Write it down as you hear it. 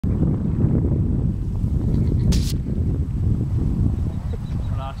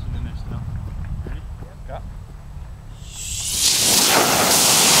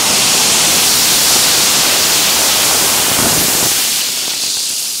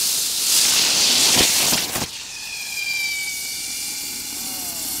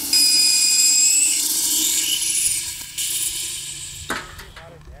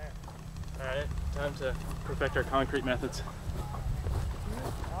perfect our concrete methods.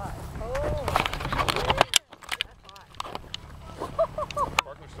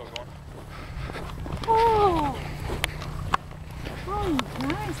 Sparkler's still going. Oh! Oh,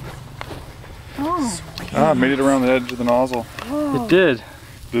 nice. Oh. Ah, made it around the edge of the nozzle. Oh. It did.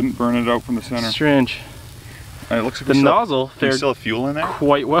 Didn't burn it out from the center. Strange. And it looks like The nozzle there's fared still fuel in there.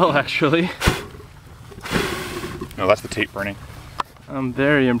 quite well, actually. No, that's the tape burning. I'm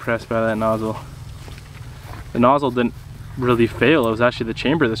very impressed by that nozzle. The nozzle didn't really fail. It was actually the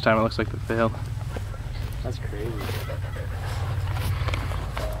chamber this time it looks like that failed. That's crazy.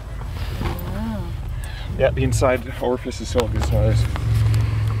 Wow. Yeah, the inside orifice is still a good size.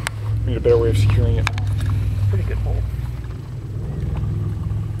 Need a better way of securing it. Pretty good hole.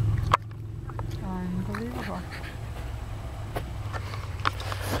 Unbelievable.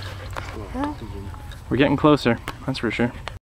 We're getting closer, that's for sure.